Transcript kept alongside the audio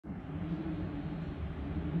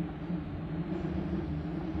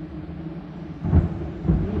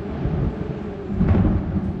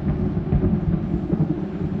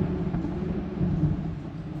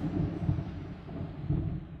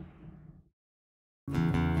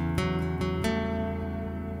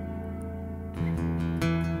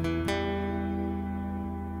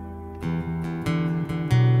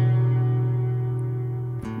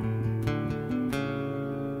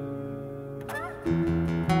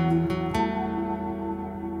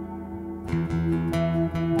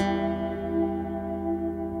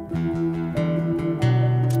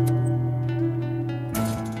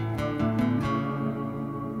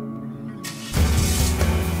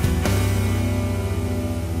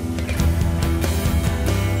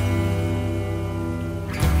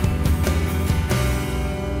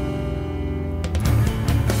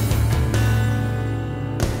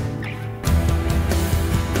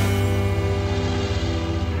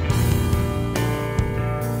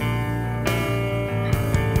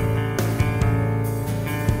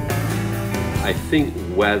I think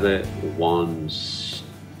whether one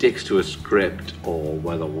sticks to a script or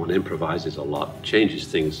whether one improvises a lot, changes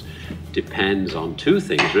things, depends on two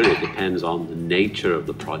things, really. It depends on the nature of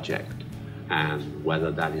the project and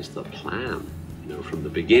whether that is the plan, you know, from the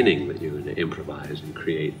beginning, that you're going to improvise and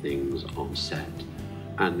create things on set.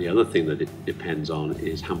 And the other thing that it depends on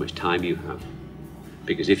is how much time you have.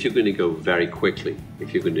 Because if you're going to go very quickly,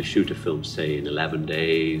 if you're going to shoot a film, say, in 11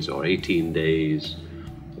 days or 18 days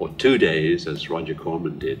or 2 days, as Roger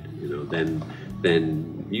Corman did, you know,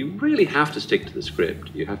 then you really have to stick to the script.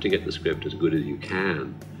 You have to get the script as good as you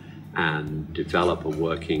can and develop a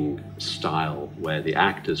working style where the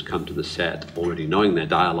actors come to the set already knowing their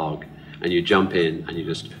dialogue, and you jump in and you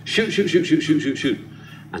just shoot, shoot, shoot, shoot, shoot, shoot, shoot.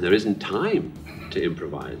 And there isn't time to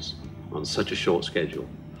improvise on such a short schedule.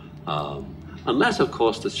 Unless, of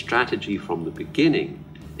course, the strategy from the beginning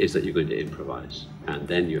is that you're going to improvise. And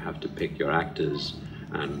then you have to pick your actors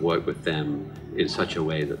and work with them in such a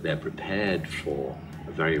way that they're prepared for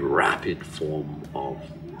a very rapid form of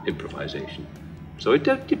improvisation. So it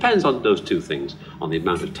depends on those two things, on the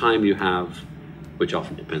amount of time you have, which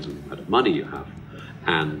often depends on the amount of money you have,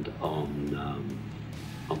 and on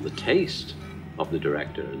the taste of the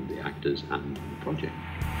director and the actors and the project.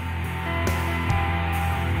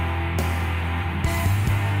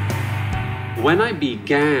 When I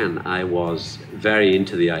began, I was very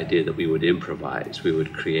into the idea that we would improvise. We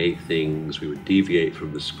would create things, we would deviate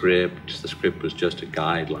from the script. The script was just a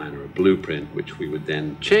guideline or a blueprint, which we would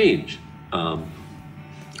then change.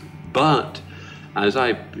 But as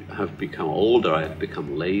I have become older, I have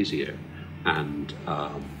become lazier. And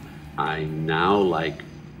I now like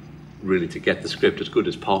really to get the script as good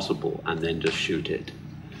as possible and then just shoot it.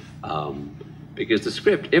 Because the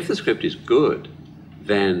script, if the script is good,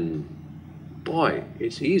 then boy,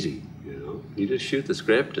 it's easy, you know. You just shoot the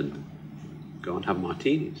script and go and have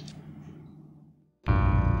martinis.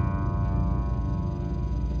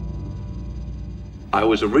 I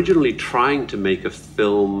was originally trying to make a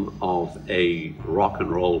film of a rock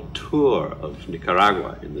and roll tour of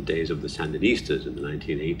Nicaragua in the days of the Sandinistas in the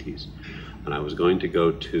 1980s. And I was going to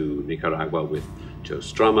go to Nicaragua with Joe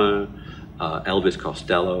Strummer, Elvis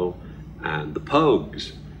Costello, and the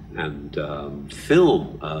Pogues, and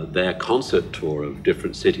film their concert tour of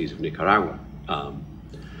different cities of Nicaragua.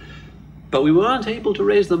 But we weren't able to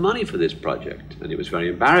raise the money for this project, and it was very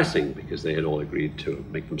embarrassing because they had all agreed to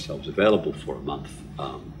make themselves available for a month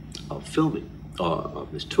of filming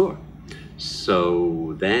of this tour.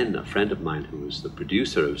 So then a friend of mine who was the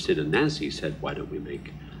producer of Sid and Nancy said, why don't we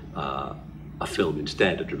make a film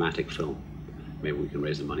instead, a dramatic film? Maybe we can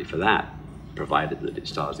raise the money for that, provided that it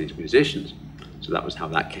stars these musicians. So that was how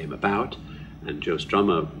that came about. And Joe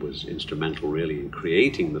Strummer was instrumental really in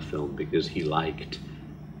creating the film because he liked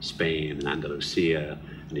Spain and Andalusia,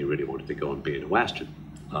 and he really wanted to go and be in a Western.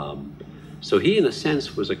 So he, in a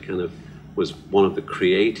sense, was one of the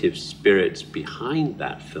creative spirits behind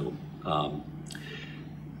that film.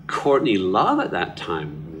 Courtney Love at that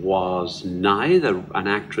time was neither an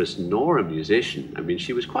actress nor a musician. I mean,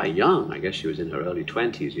 she was quite young. I guess she was in her early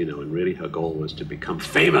 20s, you know, and really her goal was to become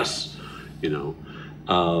famous, you know,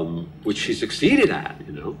 which she succeeded at,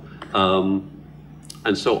 you know.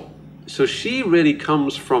 And so she really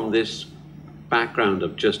comes from this background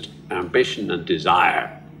of just ambition and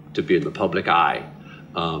desire to be in the public eye.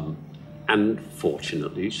 And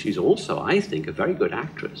fortunately, she's also, I think, a very good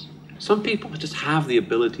actress. Some people just have the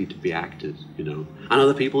ability to be actors, you know, and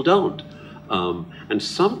other people don't. And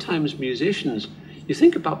sometimes musicians, you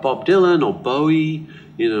think about Bob Dylan or Bowie,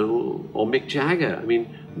 you know, or Mick Jagger. I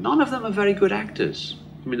mean, none of them are very good actors.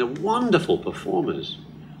 I mean, they're wonderful performers,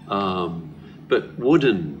 but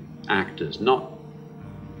wooden actors, not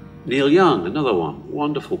Neil Young, another one,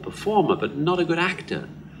 wonderful performer, but not a good actor.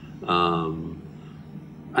 And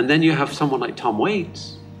then you have someone like Tom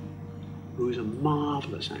Waits, who is a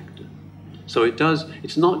marvelous actor. So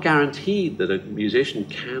it's not guaranteed that a musician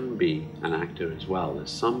can be an actor as well.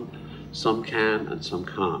 There's some can and some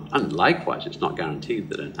can't. And likewise, it's not guaranteed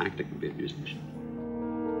that an actor can be a musician.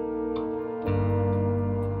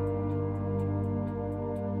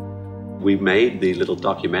 We made the little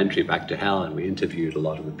documentary Back to Hell, and we interviewed a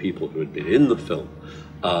lot of the people who had been in the film.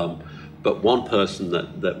 But one person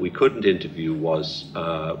that we couldn't interview was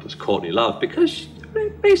Courtney Love,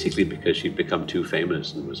 basically because she'd become too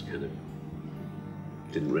famous and was kind of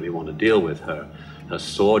didn't really want to deal with her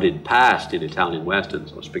sordid past in Italian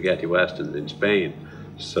westerns or spaghetti westerns in Spain.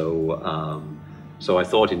 So so I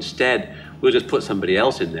thought instead we'll just put somebody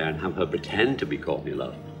else in there and have her pretend to be Courtney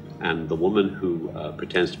Love. And the woman who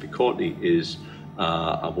pretends to be Courtney is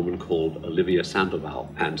a woman called Olivia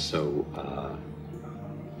Sandoval. And so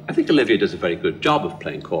I think Olivia does a very good job of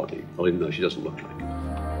playing Courtney, even though she doesn't look like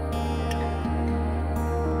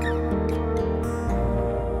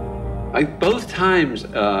it. Both times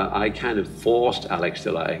I kind of forced Alex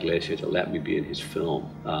de la Iglesia to let me be in his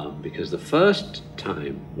film, because the first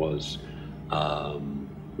time was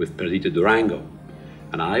with Perdita Durango,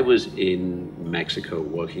 and I was in Mexico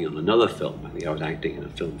working on another film. I think I was acting in a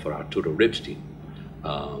film for Arturo Ripstein.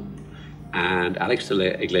 And Alex de la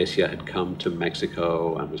Iglesia had come to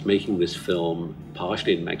Mexico and was making this film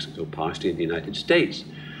partially in Mexico, partially in the United States,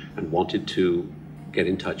 and wanted to get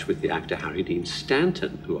in touch with the actor Harry Dean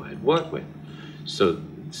Stanton, who I had worked with. So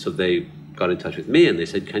they got in touch with me and they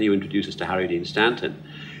said, can you introduce us to Harry Dean Stanton?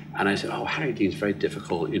 And I said, oh, Harry Dean's very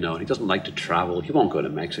difficult, you know, and he doesn't like to travel. He won't go to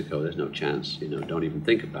Mexico, there's no chance, you know, don't even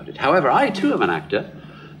think about it. However, I too am an actor.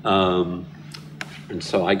 And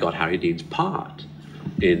so I got Harry Dean's part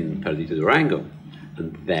in Perdita Durango.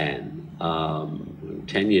 And then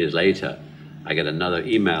 10 years later, I get another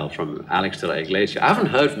email from Alex de la Iglesia. I haven't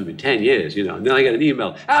heard from him in 10 years, you know, and then I get an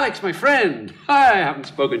email, Alex, my friend, hi, I haven't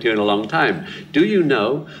spoken to you in a long time. Do you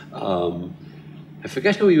know, I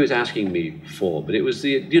forget who he was asking me for, but it was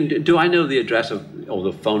do I know the address of, or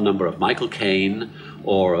the phone number of Michael Caine,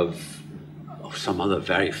 or of some other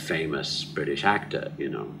very famous British actor, you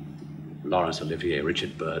know, Laurence Olivier,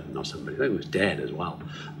 Richard Burton, or somebody. I think he was dead as well.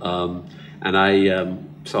 And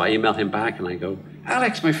so I emailed him back and I go,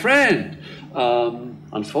 Alex, my friend,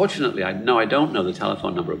 unfortunately, I don't know the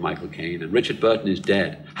telephone number of Michael Caine, and Richard Burton is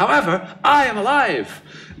dead. However, I am alive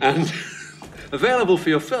and available for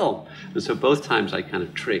your film. And so both times I kind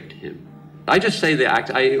of tricked him. I just say the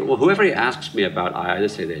act, well, whoever he asks me about, I either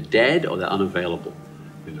say they're dead or they're unavailable,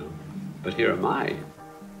 you know. But here am I.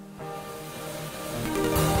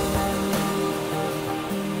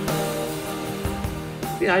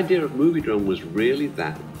 The idea of Moviedrome was really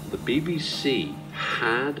that the BBC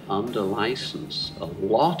had under license a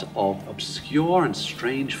lot of obscure and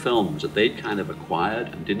strange films that they'd kind of acquired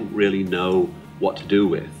and didn't really know what to do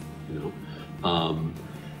with, you know.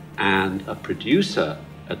 And a producer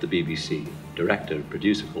at the BBC, director and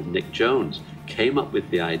producer called Nick Jones, came up with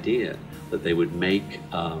the idea that they would make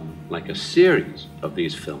like a series of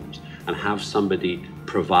these films and have somebody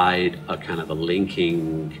provide a kind of a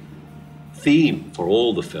linking theme for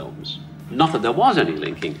all the films. Not that there was any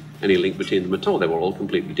link between them at all. They were all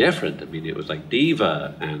completely different. I mean, it was like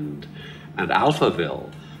Diva and Alphaville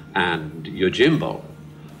and Yojimbo.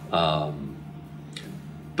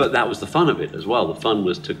 But that was the fun of it as well. The fun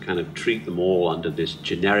was to kind of treat them all under this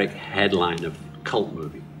generic headline of cult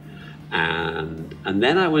movie. And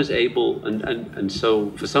then I was able, and so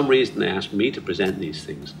for some reason they asked me to present these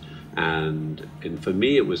things. And for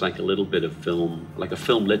me it was like a little bit of film, like a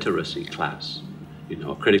film literacy class, you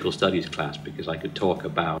know, a critical studies class, because I could talk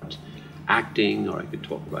about acting, or I could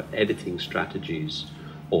talk about editing strategies,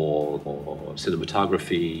 or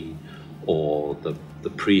cinematography, or the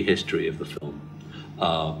prehistory of the film.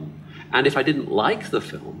 And if I didn't like the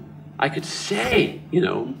film, I could say, you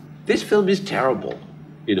know, this film is terrible.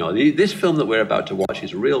 You know, this film that we're about to watch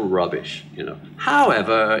is real rubbish, you know.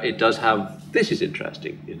 However, it does have, this is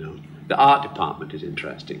interesting, you know. The art department is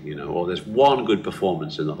interesting, you know, or there's one good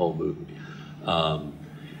performance in the whole movie.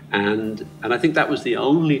 And I think that was the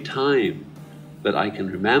only time that I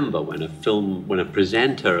can remember when a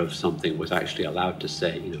presenter of something was actually allowed to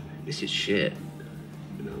say, you know, this is shit.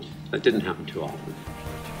 You know, that didn't happen too often.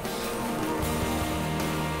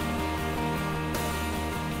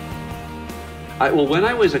 Well, when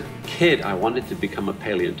I was a kid, I wanted to become a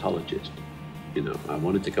paleontologist. You know, I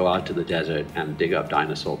wanted to go out to the desert and dig up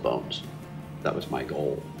dinosaur bones. That was my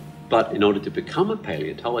goal. But in order to become a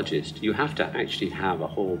paleontologist, you have to actually have a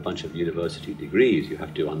whole bunch of university degrees. You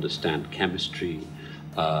have to understand chemistry,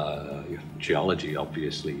 geology,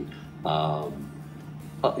 obviously.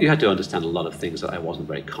 You had to understand a lot of things that I wasn't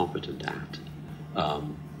very competent at.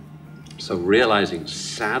 So realizing,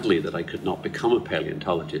 sadly, that I could not become a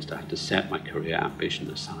paleontologist, I had to set my career ambition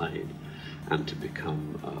aside and to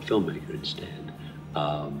become a filmmaker instead.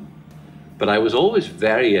 But I was always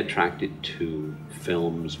very attracted to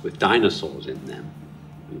films with dinosaurs in them.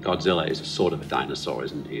 And Godzilla is a sort of a dinosaur,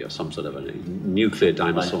 isn't he? Or some sort of a nuclear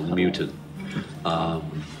dinosaur mutant.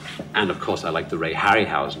 And of course, I like the Ray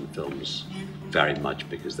Harryhausen films very much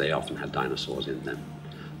because they often had dinosaurs in them.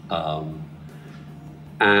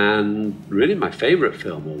 And really my favorite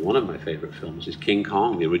film, or one of my favorite films, is King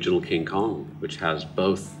Kong, the original King Kong, which has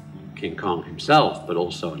both King Kong himself, but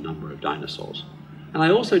also a number of dinosaurs. And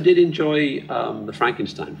I also did enjoy the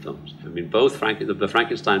Frankenstein films. I mean, both the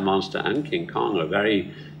Frankenstein monster and King Kong are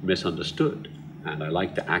very misunderstood. And I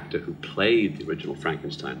like the actor who played the original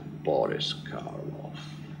Frankenstein, Boris Karloff.